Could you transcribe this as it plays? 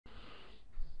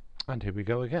And here we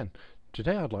go again.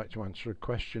 Today I'd like to answer a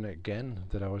question again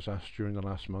that I was asked during the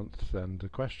last month, and the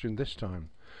question this time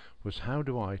was, how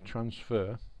do I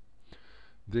transfer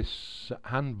this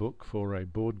handbook for a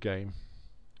board game,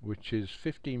 which is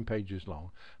 15 pages long?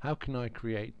 How can I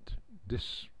create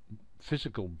this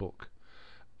physical book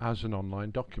as an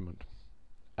online document?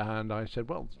 And I said,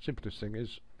 well, the simplest thing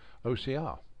is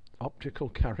OCR, Optical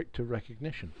Character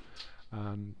Recognition.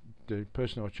 And the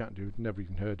person I was chatting to had never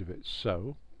even heard of it,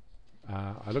 so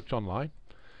I looked online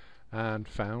and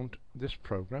found this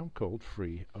program called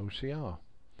Free OCR.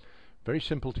 Very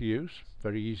simple to use,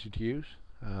 very easy to use,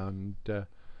 and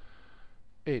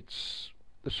it's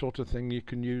the sort of thing you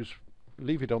can use,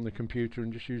 leave it on the computer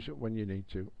and just use it when you need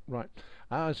to. Right,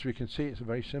 as we can see, it's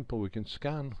very simple. We can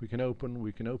scan, we can open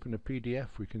a PDF,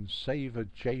 we can save a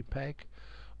JPEG,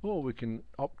 or we can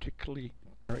optically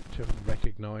character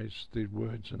recognize the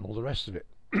words and all the rest of it.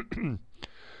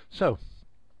 So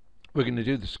we're going to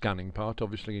do the scanning part.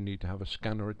 Obviously you need to have a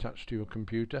scanner attached to your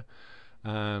computer,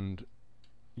 and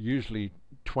usually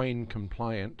Twain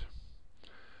compliant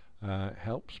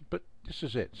helps, but this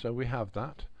is it. So we have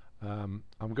that. I'm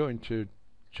going to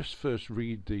just first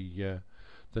read the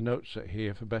notes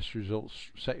here. For best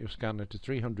results, set your scanner to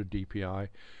 300 dpi,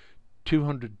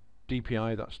 200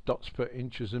 dpi, that's dots per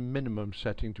inch, as a minimum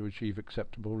setting to achieve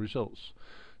acceptable results.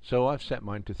 So I've set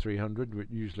mine to 300, which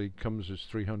usually comes as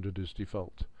 300 as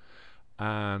default.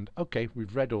 And okay,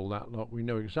 we've read all that lot, we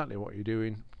know exactly what you're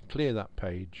doing. Clear that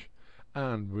page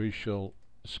and we shall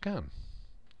scan.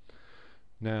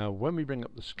 Now when we bring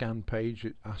up the scan page,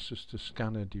 it asks us to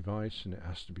scan a device, and it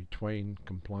has to be Twain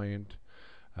compliant.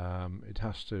 It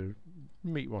has to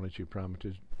meet one or two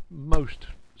parameters. Most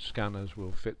scanners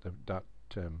will fit that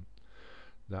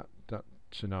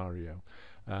scenario.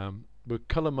 The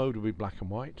colour mode will be black and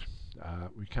white.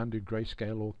 We can do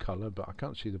grayscale or colour, but I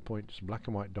can't see the point. It's a black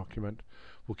and white document.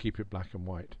 We'll keep it black and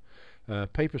white.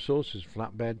 Paper source is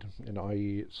flatbed, and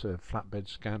i.e. it's a flatbed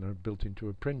scanner built into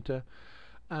a printer,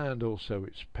 and also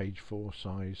it's page 4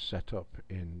 size set up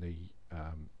in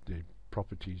the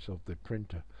properties of the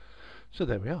printer. So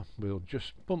there we are. We'll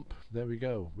just bump. There we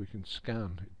go. We can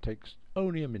scan. It takes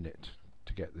only a minute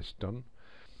to get this done.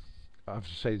 I have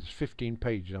to say there's 15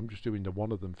 pages. I'm just doing the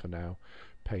one of them for now.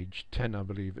 Page 10 I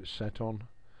believe it's set on.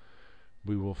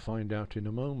 We will find out in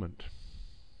a moment.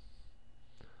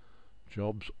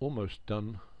 Job's almost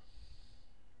done.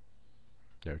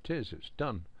 There it is, it's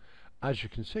done. As you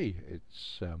can see,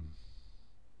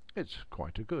 it's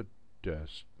quite a good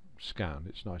scan.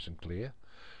 It's nice and clear.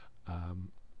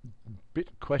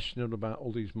 Bit questionable about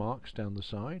all these marks down the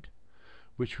side,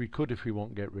 which we could, if we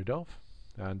want, get rid of.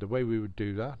 And the way we would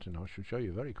do that, and I shall show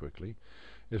you very quickly,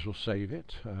 is we'll save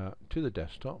it to the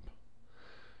desktop,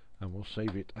 and we'll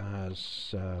save it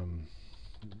as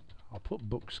I'll put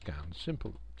book scan,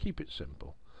 simple, keep it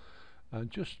simple, and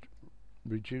just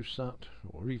reduce that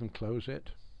or even close it.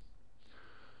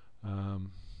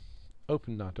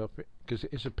 Open that up, because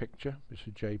it is a picture, it's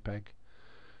a JPEG,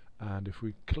 and if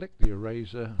we click the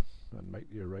eraser and make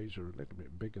the eraser a little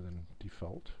bit bigger than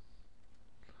default,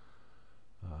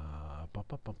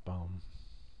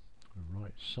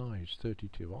 right size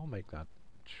 32, I'll make that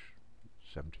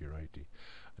 70 or 80,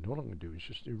 and what I'm going to do is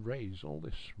just erase all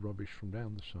this rubbish from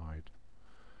down the side.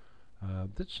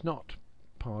 That's not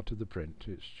part of the print,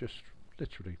 it's just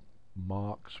literally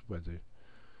marks where the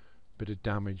bit of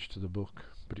damage to the book,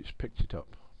 but it's picked it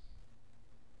up.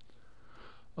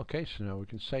 Okay, so now we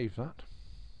can save that.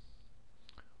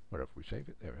 Wherever we save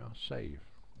it, there we are, save.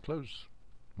 Close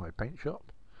my paint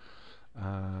shop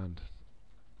and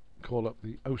call up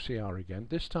the OCR again.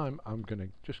 This time I'm going to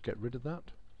just get rid of that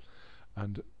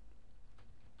and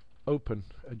open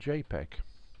a JPEG,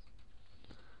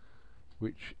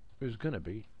 which is going to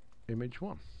be image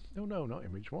 1. No, not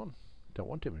image 1. Don't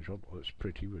want image 1. Well, it's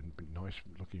pretty, wouldn't be nice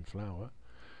looking flower.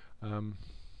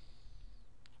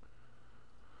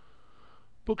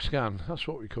 Book scan, that's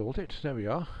what we called it. There we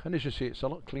are. And as you see, it's a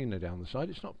lot cleaner down the side.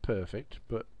 It's not perfect,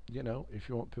 but you know, if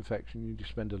you want perfection, you just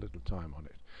spend a little time on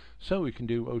it. So we can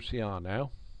do OCR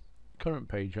now. Current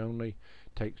page only.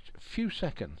 Takes a few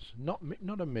seconds, not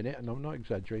a minute, and I'm not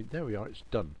exaggerating. There we are, it's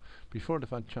done. Before I've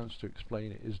had a chance to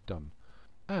explain, it is done.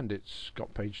 And it's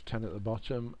got page 10 at the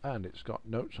bottom, and it's got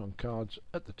notes on cards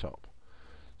at the top.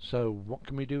 So what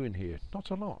can we do in here? Not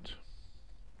a lot.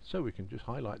 So we can just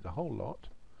highlight the whole lot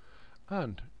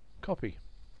and copy.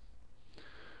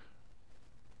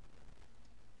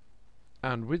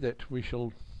 And with it we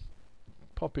shall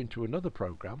pop into another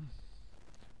program.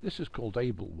 This is called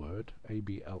Able Word,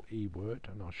 A-B-L-E Word,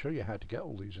 and I'll show you how to get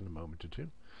all these in a moment or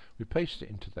two. We paste it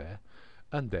into there,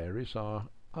 and there is our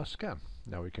scan.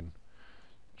 Now we can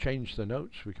change the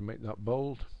notes. We can make that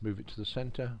bold, move it to the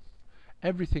center.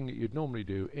 Everything that you'd normally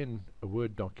do in a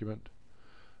Word document,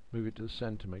 move it to the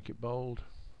center, make it bold.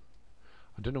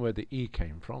 I don't know where the E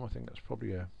came from. I think that's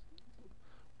probably one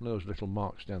of those little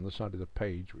marks down the side of the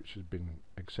page which has been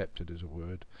accepted as a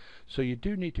word. So you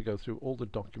do need to go through all the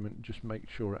document and just make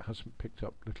sure it hasn't picked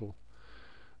up little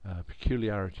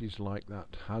peculiarities like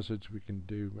that. Hazards we can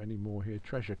do. Any more here?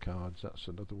 Treasure cards, that's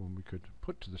another one we could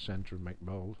put to the center and make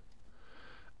bold.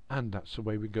 And that's the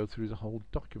way we go through the whole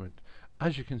document.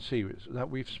 As you can see, it's that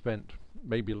we've spent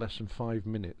maybe less than 5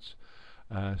 minutes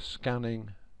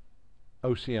scanning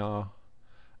OCR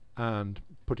and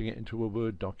putting it into a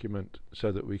Word document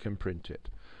so that we can print it.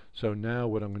 So now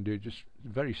what I'm going to do, just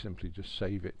very simply just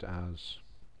save it as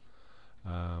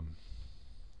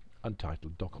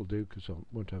Untitled Doc will do, because I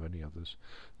won't have any others.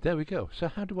 There we go. So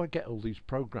how do I get all these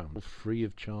programs free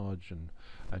of charge and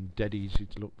dead easy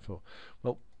to look for?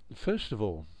 Well, first of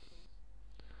all,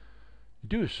 you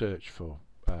do a search for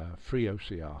free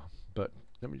OCR, but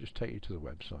let me just take you to the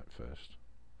website first,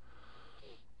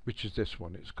 which is this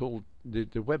one. It's called, the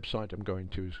website I'm going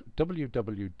to is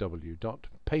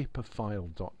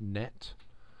www.paperfile.net,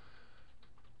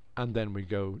 and then we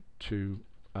go to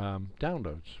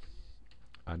downloads,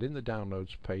 and in the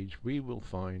downloads page we will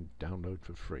find download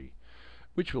for free,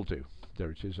 which we'll do.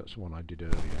 There it is. That's the one I did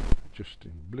earlier, just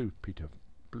in Blue Peter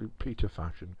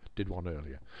fashion. Did one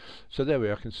earlier. So there we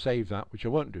are. I can save that, which I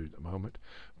won't do at the moment,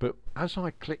 but as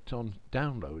I clicked on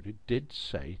download, it did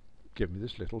say, give me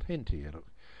this little hint here. Look,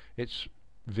 it's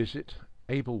visit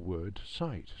Able Word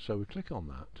site. So we click on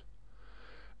that,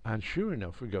 and sure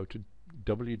enough we go to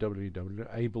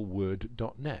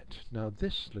www.ableword.net. Now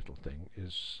this little thing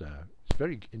is it's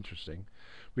very interesting.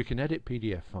 We can edit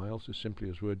PDF files as simply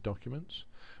as Word documents.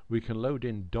 We can load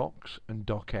in docs and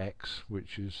docx,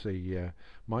 which is the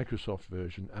Microsoft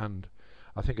version, and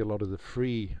I think a lot of the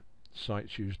free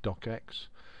sites use docx.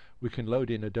 We can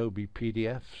load in Adobe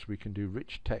PDFs, we can do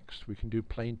rich text, we can do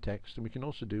plain text, and we can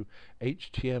also do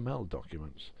HTML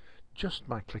documents just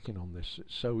by clicking on this.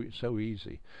 It's so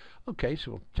easy. Okay,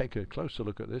 so we'll take a closer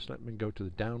look at this. Let me go to the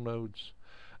downloads,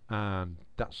 and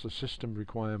that's the system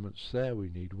requirements there. We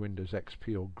need Windows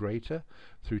XP or greater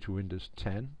through to Windows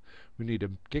 10. We need a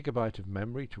gigabyte of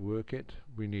memory to work it.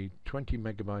 We need 20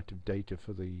 megabyte of data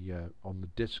for the on the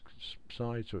disk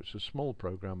side, so it's a small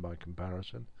program by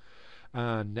comparison,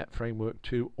 and Net Framework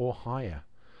 2 or higher.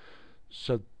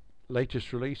 So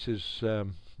latest release is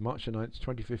March the 9th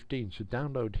 2015. So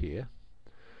download here,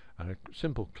 and a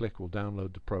simple click will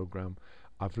download the program.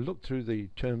 I've looked through the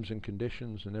terms and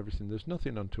conditions and everything. There's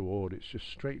nothing untoward. It's just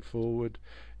straightforward.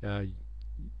 You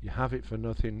have it for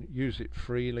nothing. Use it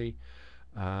freely,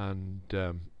 and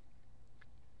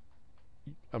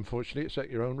unfortunately it's at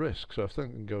your own risk. So if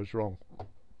something goes wrong,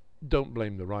 don't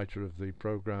blame the writer of the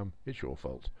program. It's your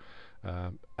fault.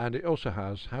 And it also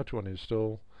has how to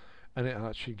uninstall, and it'll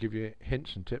actually give you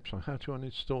hints and tips on how to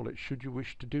uninstall it should you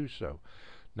wish to do so.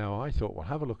 Now I thought, well,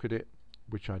 have a look at it,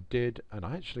 which I did, and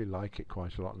I actually like it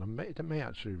quite a lot, and it may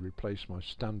actually replace my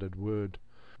standard Word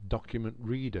document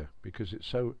reader, because it's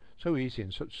so easy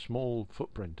and such small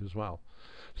footprint as well.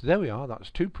 So there we are.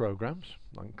 That's 2 programs.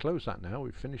 I can close that now.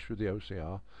 We've finished with the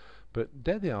OCR, but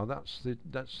there they are. That's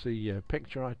the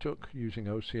picture I took using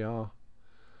OCR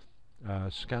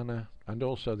scanner, and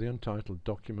also the untitled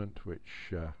document,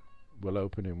 which will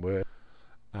open in Word.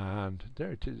 And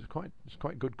there it is. It's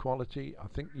quite good quality. I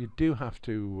think you do have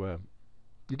to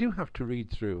read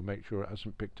through and make sure it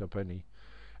hasn't picked up any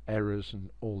errors and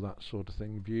all that sort of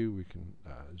thing. View, we can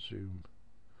zoom.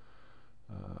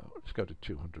 Let's go to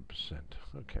 200%.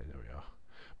 Okay, there we are.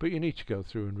 But you need to go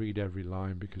through and read every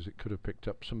line, because it could have picked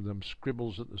up some of them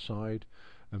scribbles at the side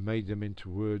and made them into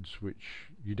words which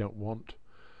you don't want.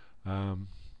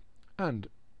 And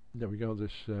there we go,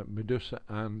 this Medusa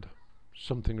and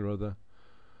something or other.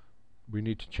 We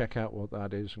need to check out what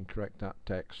that is and correct that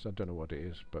text. I don't know what it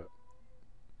is, but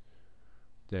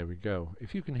there we go.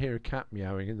 If you can hear a cat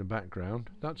meowing in the background,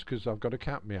 that's because I've got a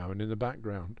cat meowing in the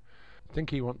background. I think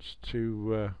he wants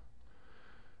to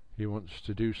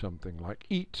do something like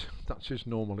eat. That's his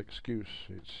normal excuse.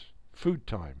 It's food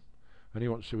time, and he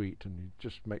wants to eat, and he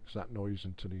just makes that noise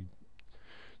until he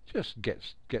just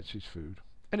gets his food.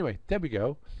 Anyway, there we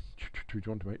go. Do you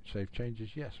want to save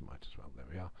changes? Yes, I might as well. There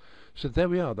we are. So there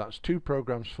we are. That's 2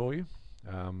 programs for you.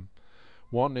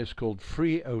 One is called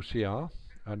Free OCR,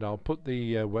 and I'll put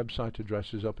the website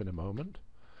addresses up in a moment.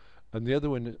 And the other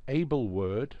one is Able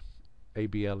Word,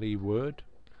 A-B-L-E Word,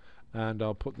 and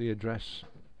I'll put the address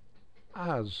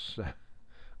as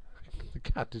the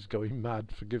cat is going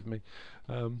mad, forgive me.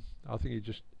 I think he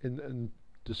just in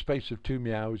the the space of 2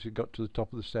 meows, it got to the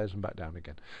top of the stairs and back down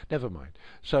again. Never mind.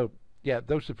 So yeah,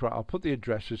 those are I'll put the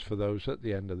addresses for those at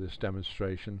the end of this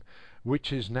demonstration,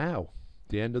 which is now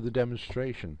the end of the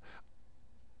demonstration.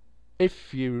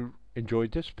 If you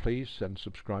enjoyed this, please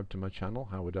subscribe to my channel,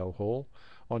 Howard L. Hall,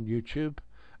 on YouTube,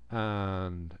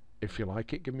 and if you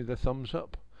like it, give me the thumbs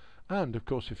up. And of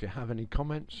course, if you have any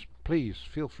comments, please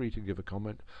feel free to give a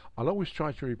comment. I'll always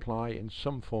try to reply in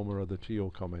some form or other to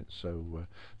your comments, so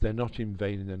they're not in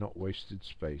vain and they're not wasted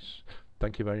space.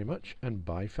 Thank you very much, and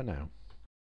bye for now.